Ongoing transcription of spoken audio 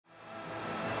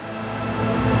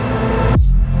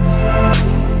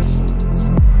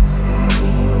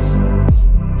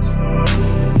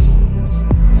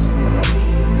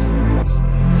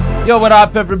Yo, what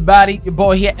up, everybody? Your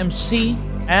boy here, MC,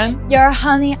 and your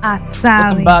honey Asali.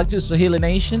 Welcome back to Swahili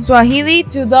Nation. Swahili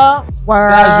to the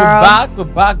world. Guys, we're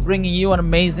back, bringing you an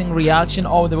amazing reaction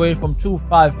all the way from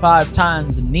 255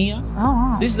 Tanzania. Oh,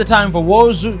 wow. This is the time for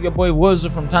Wozu, your boy Wozu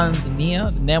from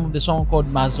Tanzania. The name of the song called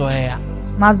Mazoea.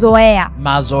 Mazoea.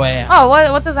 Mazoea. Oh,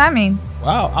 what does that mean?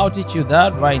 Wow, I'll teach you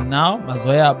that right now.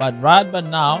 Mazoea, but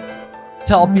now,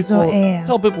 tell people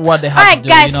what they have to do.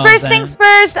 Alright, guys, first things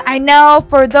first. I know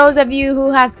for those of you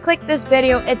who has clicked this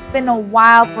video, it's been a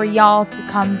while for y'all to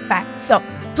come back. So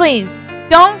please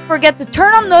don't forget to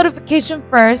turn on notification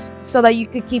first so that you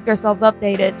could keep yourselves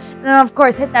updated. And then of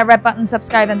course hit that red button,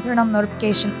 subscribe, and turn on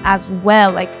notification as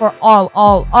well, like for all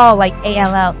like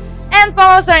ALL. And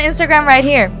follow us on Instagram right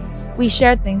here. We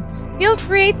share things. Feel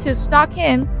free to stalk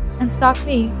him and stalk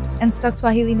me and stalk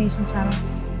Swahili Nation channel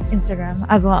Instagram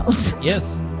as well.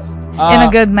 Yes. In a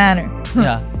good manner.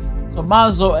 Yeah. So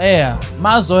Mazoea.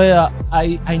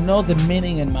 I know the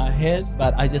meaning in my head,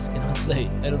 but I just cannot say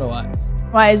it. I don't know why.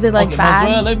 Why is it like bad?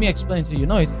 Mazoea, let me explain to you.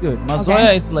 No, it's good.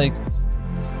 Mazoea is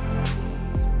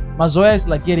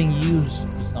like getting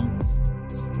used to something.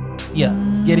 Yeah,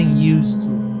 getting used to.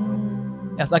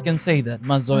 Yes, I can say that.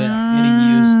 Mazoea, getting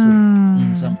used to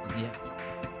something. Yeah.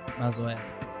 Mazoea.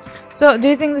 So, do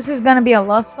you think this is gonna be a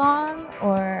love song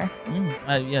or?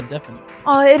 Yeah, definitely.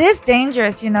 Oh, it is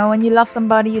dangerous, you know. When you love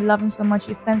somebody, you love them so much,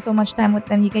 you spend so much time with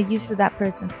them, you get used to that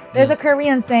person. There's a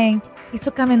Korean saying,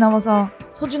 "익숙함에 넘어서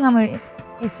소중함을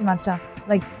잊지 마자."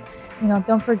 Like, you know,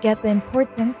 don't forget the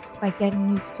importance by getting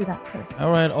used to that person.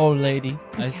 All right, old lady.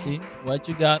 Okay. I see what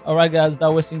you got. All right, guys,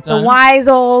 not wasting time. The wise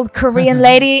old Korean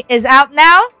lady is out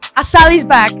now. Asali's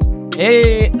back.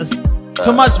 Hey, that's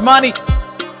too much money.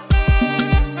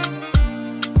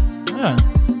 Yeah.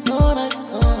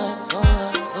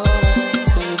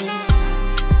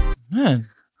 Man,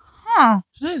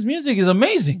 today's music is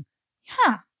amazing.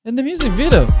 Yeah. And the music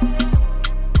video.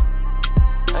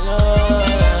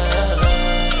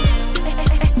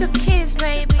 It's the kids,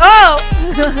 baby. Oh!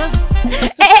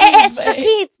 It's the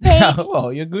kids, baby. Wow,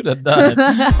 you're good at that.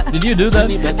 Did you do that?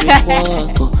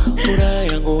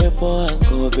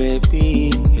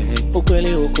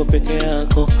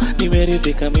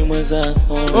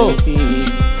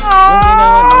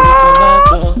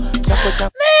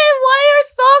 Man, why are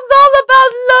songs all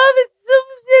about love? It's so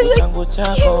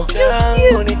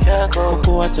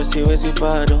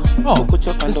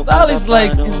the style is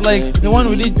like the one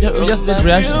we just did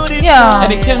reaction. Yeah.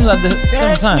 And it came at the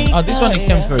same time. Oh, this one it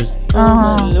came first.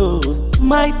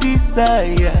 My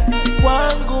desire.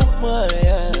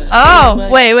 Oh,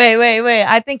 wait.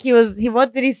 I think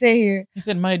what did he say here? He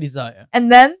said my desire.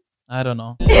 And then? I don't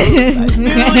know.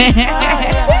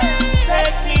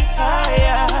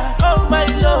 Oh my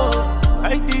love,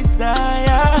 my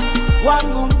desire.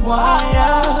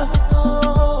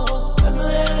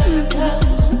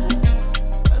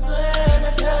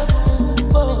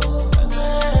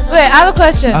 Wait, I have a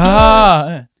question.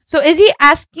 Yeah. So is he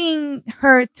asking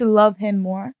her to love him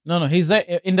more? No. He's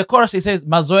in the chorus. He says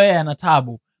Mazoea na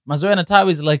tabu. Mazoea na tabu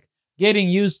is like getting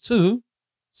used to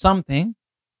something.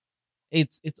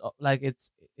 It's a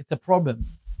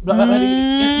problem. No, in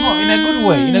a good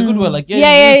way. Like getting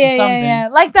used to something. Yeah.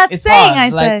 Like that it's saying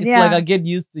hard. I said. It's like I get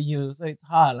used to you, so it's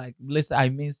hard. Like listen, I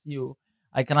miss you.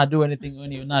 I cannot do anything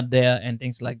when you're not there, and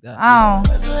things like that. Oh,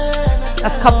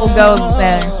 that's couple goes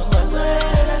there.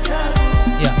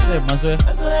 Yeah, there, Mazoea.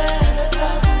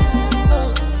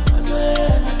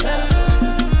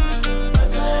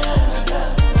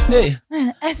 Hey,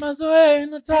 Mazoea,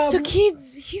 As to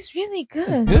kids, he's really good.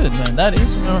 It's good, man. That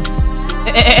is.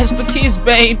 As to kids,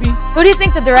 baby. Who do you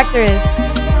think the director is?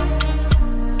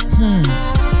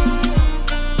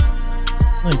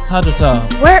 No, it's hard to tell.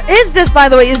 Where is this, by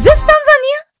the way? Is this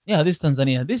Tanzania? Yeah, this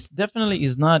Tanzania. This definitely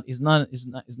is not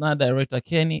director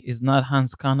Kenny. Is not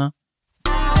Hans Kana.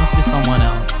 Must be someone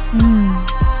else.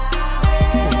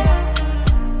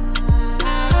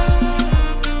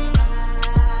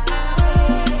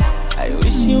 I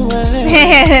wish you were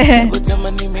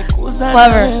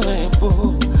clever.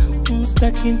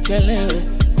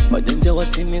 Wait,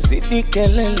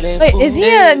 is he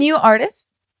a new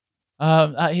artist?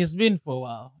 He's been for a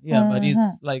while. Yeah, but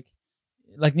it's like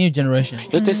new generation. Man,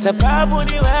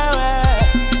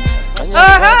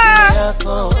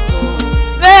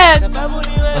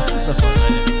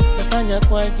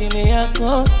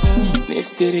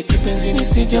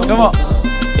 Come on.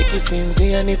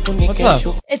 What's up?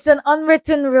 it's an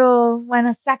unwritten rule. When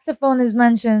a saxophone is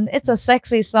mentioned, it's a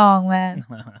sexy song, man.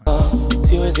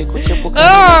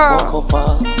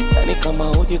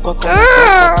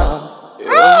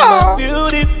 Oh, my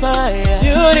beautifier.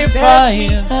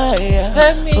 Beautifier.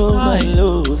 Let me Oh, my higher.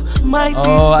 love. My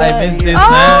Oh, I missed this, Oh.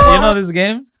 man. You know this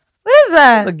game? What is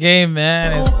that? It's a game,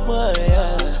 man. It's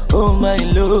Oh, my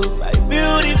love. My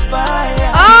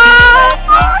beautifier. Oh,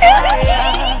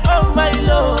 Oh, my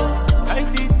love. My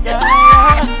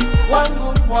desire. One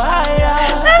more fire.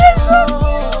 that is so.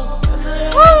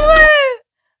 Oh man,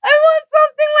 I want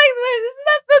something like this. Isn't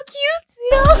that so cute? You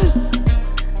know?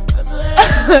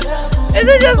 Is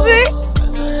it just me?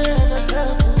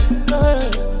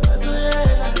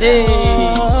 hey.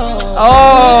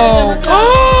 Oh.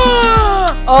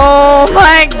 Oh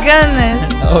my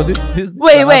goodness. Oh, this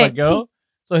Wait, another wait. girl.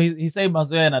 So he said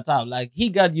Mazoea and Atab. Like he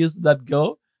got used to that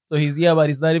girl. So he's here, but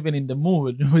he's not even in the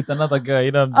mood with another girl.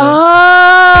 You know what I'm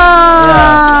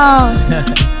saying?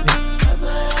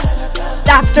 Oh.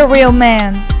 That's the real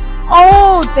man.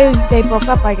 Oh, they broke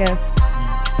up, I guess.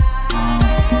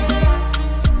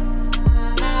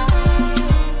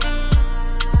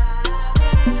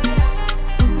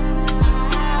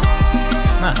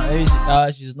 Maybe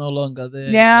she's no longer there.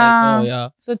 Yeah. Like, oh, yeah.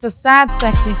 So it's a sad,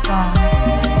 sexy song.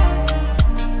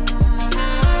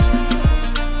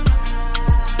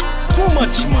 Too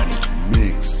much money.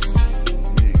 Mix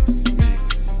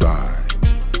by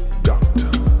Doctor.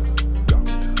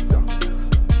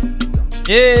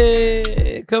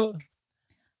 Yeah. Come on.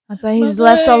 That's why he's Mazoea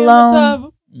left and alone.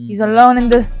 Atab. He's alone in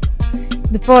the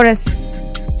forest,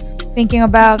 thinking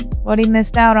about what he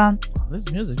missed out on. Oh,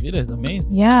 this music video is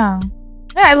amazing. Yeah.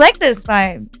 Yeah, I like this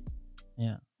vibe.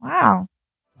 Yeah. Wow.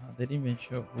 They didn't even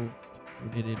show who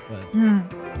did it, but Hmm.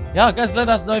 yeah, guys, let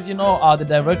us know if you know the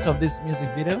director of this music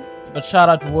video. But shout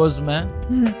out to Woz, man.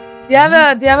 Do you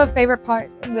have a favorite part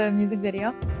in the music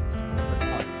video?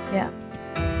 Yeah.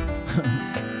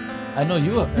 I know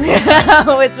you are.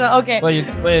 Which one? Okay. Where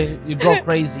you go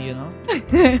crazy, you know?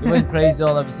 You went crazy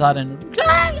all of a sudden.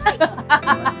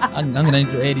 I'm gonna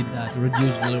need to edit that to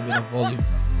reduce a little bit of volume.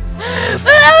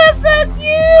 That was so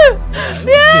cute.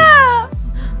 Yeah.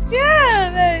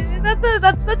 Yeah.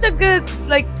 That's such a good,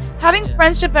 like, having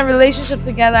friendship and relationship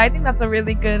together. I think that's a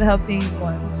really good, healthy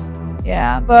one.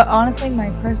 Yeah. But honestly, my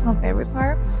personal favorite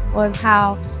part was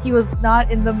how he was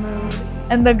not in the mood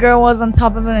and the girl was on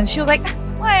top of him and she was like,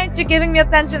 why aren't you giving me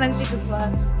attention? And she just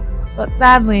left. But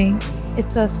sadly,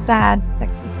 it's a sad,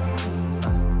 sexy song.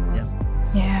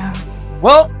 Yeah.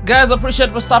 Well, guys,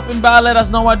 appreciate for stopping by. Let us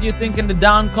know what you think in the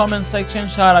down comment section.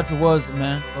 Shout out to Woz,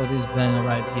 man, for this banger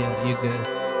right here. You good.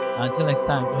 Until next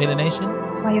time, Swahili Nation.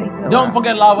 Swahili to the Don't world.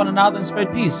 forget love one another and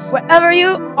spread peace. Wherever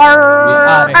you are. We're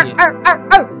outta here.